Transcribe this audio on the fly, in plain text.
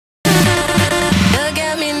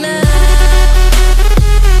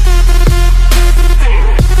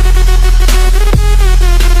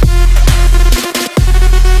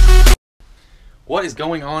is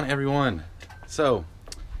going on, everyone? So,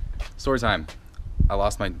 story time. I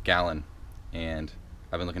lost my gallon and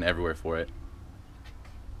I've been looking everywhere for it,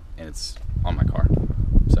 and it's on my car.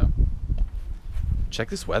 So check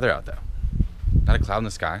this weather out though. Not a cloud in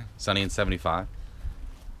the sky, sunny and 75.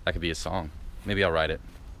 That could be a song. Maybe I'll write it.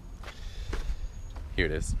 Here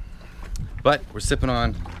it is. But we're sipping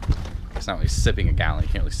on, it's not really sipping a gallon, you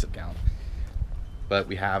can't really sip a gallon. But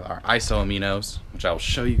we have our ISO aminos, which I will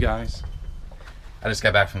show you guys. I just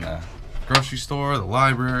got back from the grocery store, the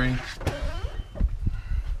library.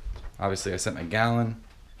 Obviously I set my gallon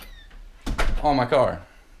on my car.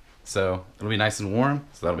 So it'll be nice and warm,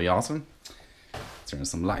 so that'll be awesome. Turn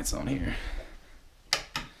some lights on here.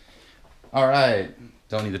 All right,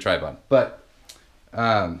 don't need the tripod. But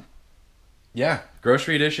yeah,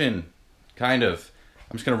 grocery edition, kind of.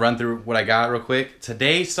 I'm just gonna run through what I got real quick.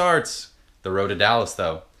 Today starts the road to Dallas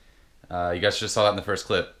though. You guys just saw that in the first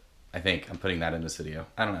clip. I think I'm putting that in this video.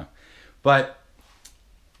 I don't know. But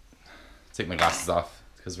take my glasses off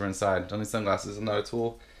because we're inside. Don't need sunglasses. I'm not a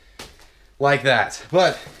tool like that.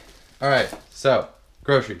 But all right, so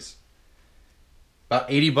groceries. About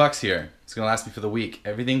 80 bucks here. It's gonna last me for the week.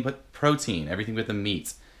 Everything but protein, everything but the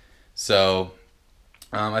meat. So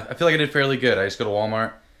I feel like I did fairly good. I just go to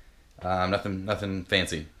Walmart. Nothing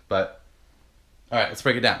fancy. But all right, let's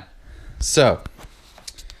break it down. So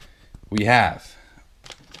we have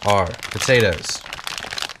our potatoes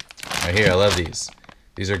right here. I love these.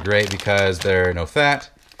 These are great because they're no fat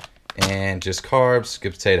and just carbs,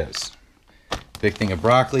 good potatoes. Big thing of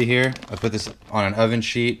broccoli here. I put this on an oven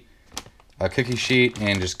sheet, a cookie sheet,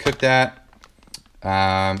 and just cook that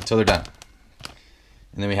until they're done.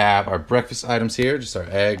 And then we have our breakfast items here, just our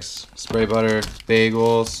eggs, spray butter,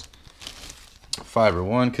 bagels, Fiber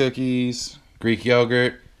One cookies, Greek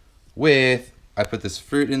yogurt with, I put this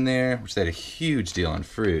fruit in there, which they had a huge deal on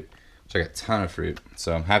fruit, which I got a ton of fruit.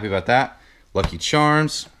 So I'm happy about that. Lucky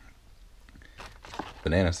Charms,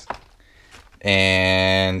 bananas.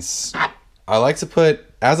 And I like to put,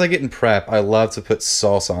 as I get in prep, I love to put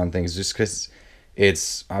salsa on things just because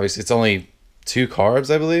it's obviously, it's only 2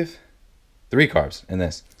 carbs, I believe. 3 carbs in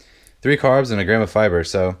this. 3 carbs and a gram of fiber.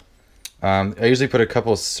 So I usually put a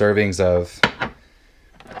couple servings of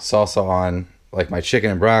salsa on like my chicken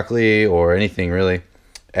and broccoli or anything really.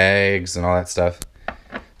 Eggs and all that stuff.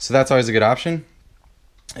 So that's always a good option.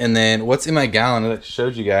 And then what's in my gallon that I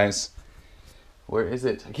showed you guys? Where is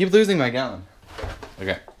it? I keep losing my gallon.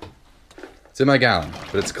 Okay. It's in my gallon,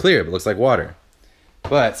 but it's clear, but it looks like water.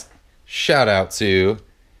 But shout out to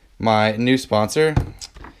my new sponsor,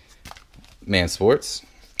 Man Sports.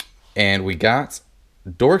 And we got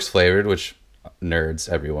Dorks flavored, which nerds,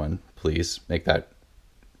 everyone, please make that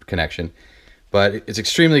connection. But it's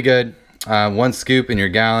extremely good. 1 scoop in your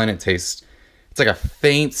gallon. It tastes, it's like a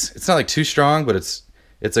faint, it's not like too strong, but it's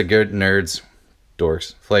a good nerds,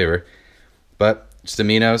 dorks flavor. But just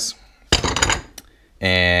aminos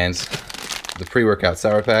and the pre-workout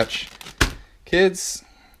Sour Patch Kids.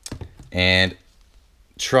 And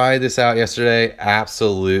tried this out yesterday.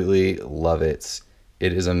 Absolutely love it.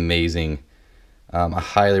 It is amazing. I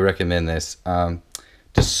highly recommend this.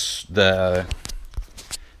 Just the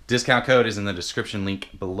discount code is in the description link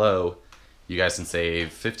below. You guys can save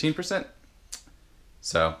 15%.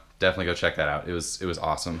 So definitely go check that out. It was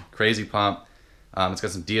awesome. Crazy pump. It's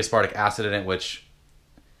got some D-aspartic acid in it, which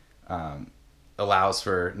allows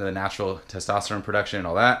for the natural testosterone production and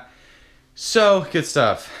all that. So good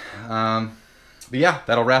stuff. But yeah,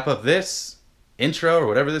 that'll wrap up this intro or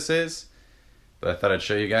whatever this is. But I thought I'd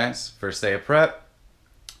show you guys. First day of prep.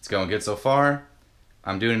 It's going good so far.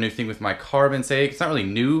 I'm doing a new thing with my carb intake. It's not really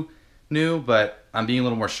new, but I'm being a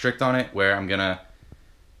little more strict on it, where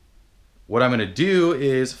what I'm gonna do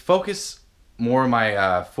is focus more of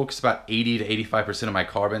my, focus about 80 to 85% of my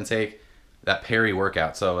carb intake, that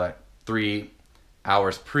peri-workout. So like 3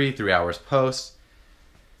 hours pre, 3 hours post.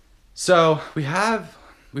 So we've had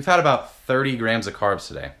about 30 grams of carbs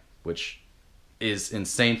today, which is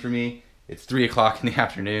insane for me. It's 3 o'clock in the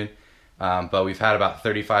afternoon, but we've had about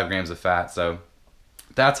 35 grams of fat. So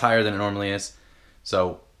that's higher than it normally is.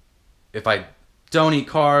 So if I don't eat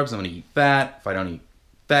carbs, I'm gonna eat fat. If I don't eat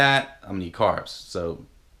fat, I'm gonna eat carbs. So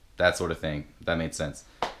that sort of thing, if that made sense.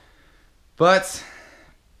 But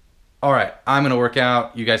all right, I'm gonna work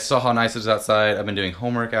out. You guys saw how nice it was outside. I've been doing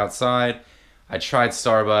homework outside. I tried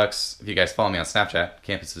Starbucks. If you guys follow me on Snapchat,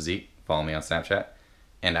 Campus Physique, follow me on Snapchat.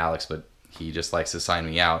 And Alex, but he just likes to sign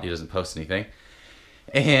me out. He doesn't post anything.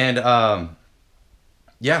 And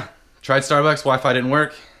yeah, tried Starbucks. Wi-Fi didn't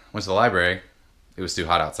work. Went to the library. It was too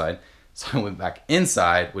hot outside. So I went back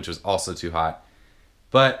inside, which was also too hot.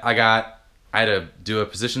 But I had to do a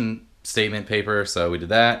position statement paper, so we did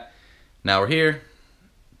that. Now we're here.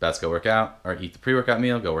 About to go work out, or eat the pre-workout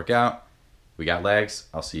meal, go work out. We got legs.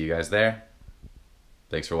 I'll see you guys there.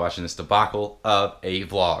 Thanks for watching this debacle of a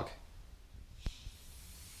vlog.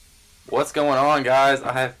 What's going on, guys?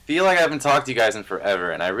 I feel like I haven't talked to you guys in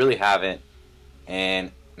forever, and I really haven't.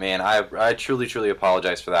 And man, I truly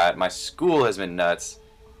apologize for that. My school has been nuts.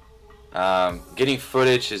 Getting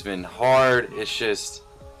footage has been hard. It's just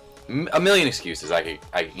a million excuses I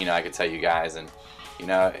could tell you guys, and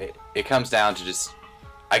it comes down to just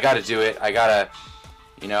I gotta do it. I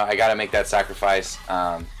gotta make that sacrifice.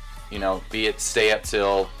 Be it stay up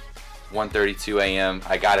till 1:32 a.m.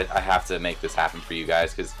 I have to make this happen for you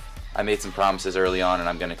guys because I made some promises early on, and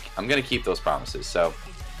I'm gonna keep those promises. So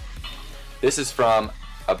this is from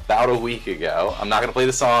about a week ago. I'm not gonna play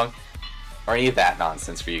the song or any of that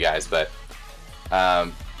nonsense for you guys, but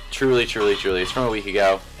truly, it's from a week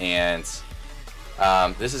ago, and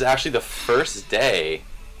this is actually the first day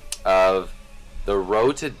of the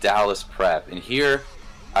Road to Dallas prep, and here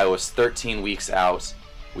I was 13 weeks out.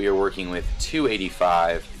 We are working with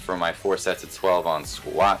 285 for my 4 sets of 12 on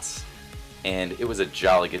squats, and it was a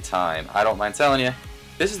jolly good time. I don't mind telling you,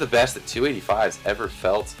 this is the best that 285's ever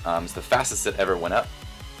felt. It's the fastest it ever went up,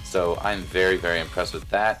 so I'm very impressed with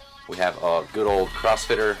that. We have a good old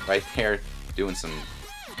CrossFitter right there doing some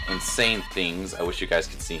insane things. I wish you guys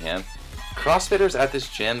could see him. CrossFitters at this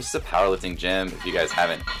gym. This is a powerlifting gym, if you guys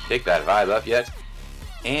haven't picked that vibe up yet.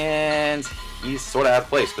 And he's sort of out of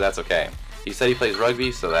place, but that's okay. He said he plays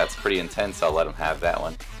rugby, so that's pretty intense. I'll let him have that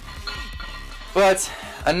one. But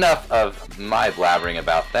enough of my blabbering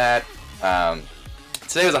about that.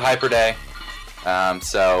 Today was a hyper day.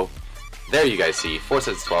 So there you guys see. 4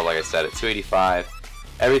 sets of 12, like I said, at 285.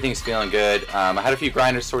 Everything's feeling good. I had a few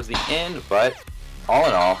grinders towards the end, but all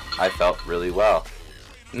in all, I felt really well.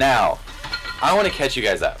 Now, I want to catch you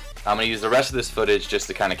guys up. I'm going to use the rest of this footage just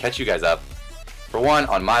to kind of catch you guys up. For one,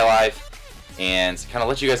 on my life, and kind of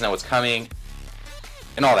let you guys know what's coming,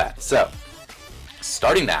 and all that. So,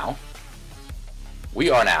 starting now,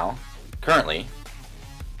 we are now, currently,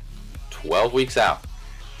 12 weeks out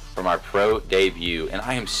from our pro debut, and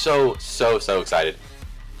I am so excited.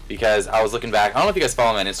 Because I was looking back, I don't know if you guys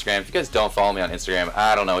follow me on Instagram. If you guys don't follow me on Instagram,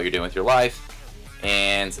 I don't know what you're doing with your life.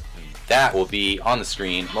 And that will be on the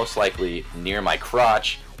screen, most likely near my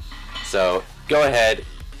crotch. So go ahead.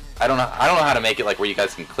 I don't know how to make it like where you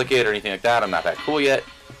guys can click it or anything like that. I'm not that cool yet.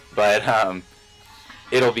 But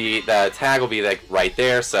it'll be, the tag will be like right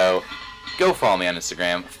there. So go follow me on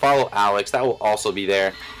Instagram. Follow Alex. That will also be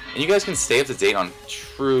there. And you guys can stay up to date on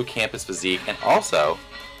True Campus Physique, and also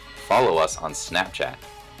follow us on Snapchat,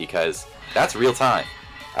 because that's real time.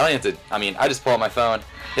 I don't have to, I just pull up my phone,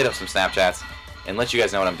 hit up some Snapchats, and let you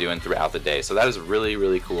guys know what I'm doing throughout the day. So that is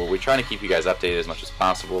really cool. We're trying to keep you guys updated as much as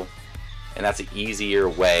possible, and that's an easier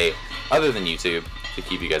way, other than YouTube, to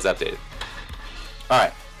keep you guys updated.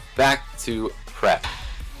 Alright, back to prep.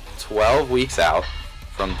 12 weeks out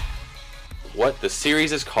from what the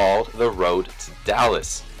series is called, The Road to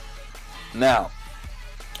Dallas. Now,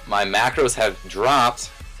 my macros have dropped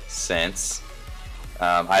since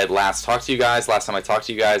I had last talked to you guys. Last time I talked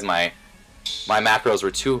to you guys, my macros were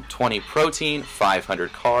 220 protein,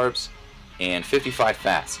 500 carbs, and 55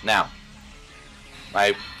 fats. Now,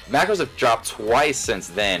 my macros have dropped twice since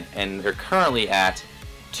then, and they're currently at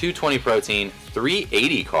 220 protein,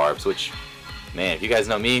 380 carbs, which, man, if you guys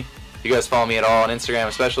know me, if you guys follow me at all on Instagram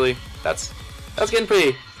especially, that's getting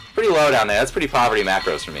pretty low down there. That's pretty poverty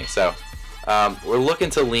macros for me. So we're looking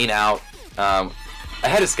to lean out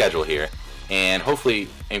ahead of schedule here, and hopefully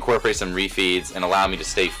incorporate some refeeds and allow me to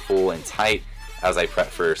stay full and tight as I prep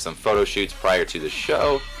for some photo shoots prior to the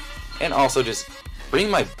show, and also just bring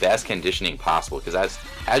my best conditioning possible, because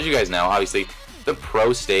as you guys know, obviously the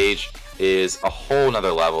pro stage is a whole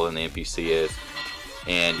nother level than the NPC is,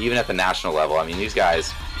 and even at the national level, these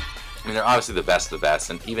guys, they're obviously the best of the best,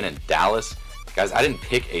 and even in Dallas, guys, I didn't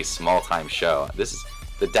pick a small time show.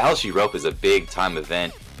 The Dallas Europe is a big time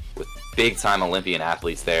event with big time Olympian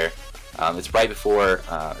athletes there. It's right before,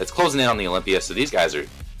 it's closing in on the Olympia, so these guys are,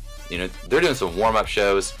 they're doing some warm-up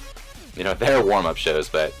shows. They're warm-up shows,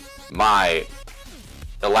 but my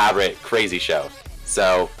elaborate, crazy show.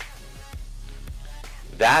 So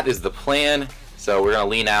that is the plan. So we're going to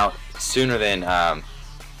lean out sooner than,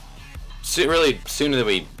 really sooner than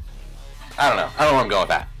we, I don't know where I'm going with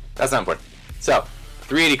that. That's not important. So,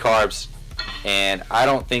 380 carbs, and I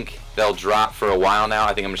don't think they'll drop for a while now.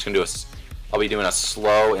 I think I'm just going to I'll be doing a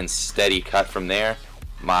slow and steady cut from there.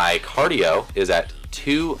 My cardio is at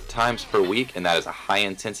 2 times per week, and that is a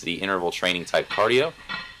high-intensity interval training type cardio,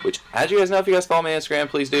 which, as you guys know, if you guys follow me on Instagram,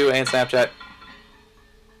 please do, and Snapchat.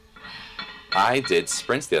 I did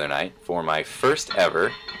sprints the other night for my first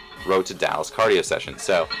ever Road to Dallas cardio session.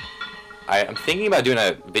 So I'm thinking about doing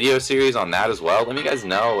a video series on that as well. Let me guys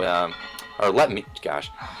know, or let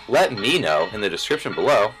me know in the description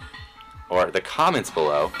below, or the comments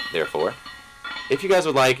below, therefore, if you guys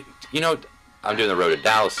would like, you know, I'm doing the Road to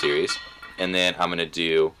Dallas series, and then I'm going to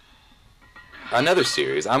do another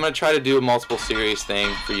series. I'm going to try to do a multiple series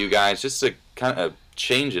thing for you guys, just to kind of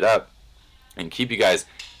change it up and keep you guys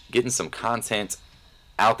getting some content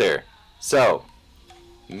out there. So,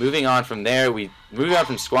 moving on from there, moving on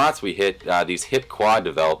from squats, we hit these hip quad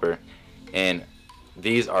developer, and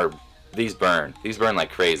these burn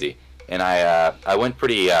like crazy. And I went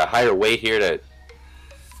pretty higher weight here to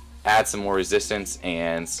add some more resistance,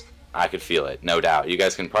 and I could feel it, no doubt. You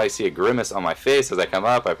guys can probably see a grimace on my face as I come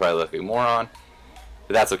up. I probably look like a moron,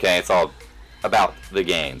 but that's okay. It's all about the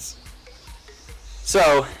gains.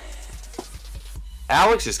 So,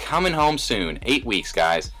 Alex is coming home soon. 8 weeks,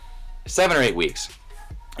 guys. 7 or 8 weeks.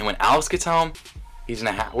 And when Alex gets home, we're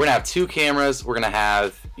gonna have 2 cameras. We're gonna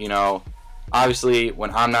have, you know, obviously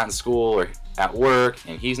when I'm not in school or at work,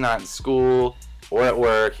 and he's not in school or at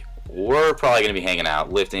work, we're probably gonna be hanging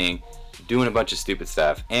out, lifting, doing a bunch of stupid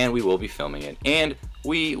stuff, and we will be filming it, and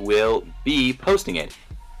we will be posting it,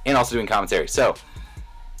 and also doing commentary. So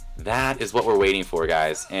that is what we're waiting for,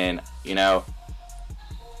 guys. And you know,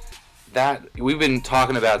 that we've been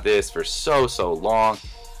talking about this for so long.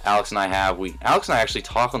 Alex and I actually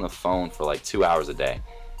talk on the phone for like 2 hours a day,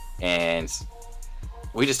 and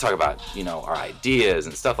we just talk about, you know, our ideas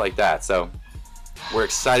and stuff like that. So we're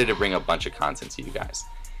excited to bring a bunch of content to you guys.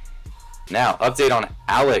 Now, update on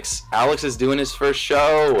Alex. Alex is doing his first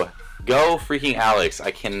show. Go freaking Alex.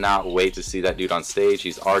 I cannot wait to see that dude on stage.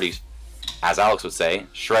 He's already, as Alex would say,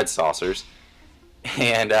 shred saucers.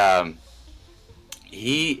 And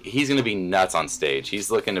he's going to be nuts on stage.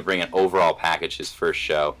 He's looking to bring an overall package, his first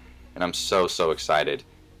show. And I'm so excited.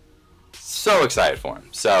 So excited for him.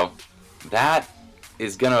 So that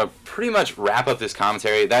is going to pretty much wrap up this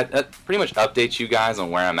commentary. That pretty much updates you guys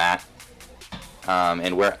on where I'm at.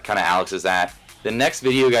 And where kind of Alex is at. The next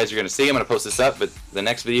video, guys, you're going to see, I'm going to post this up, but the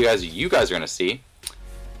next video, guys, you guys are going to see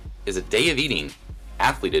is a Day of Eating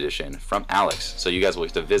Athlete Edition from Alex. So you guys will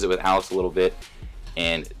get to visit with Alex a little bit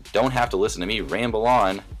and don't have to listen to me ramble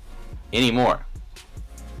on anymore.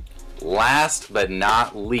 Last but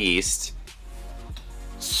not least,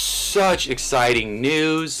 such exciting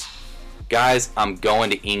news. Guys, I'm going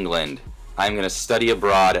to England. I'm going to study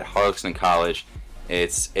abroad at Harlexton College.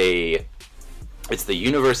 It's the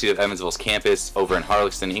University of Evansville's campus over in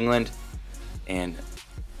Harlexton, England, and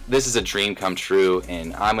this is a dream come true,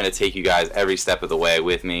 and I'm going to take you guys every step of the way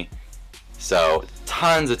with me. So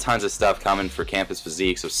tons of stuff coming for Campus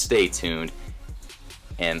Physique, so stay tuned,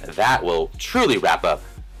 and that will truly wrap up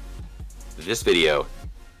this video.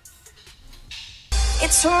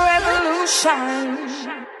 It's a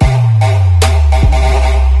revolution.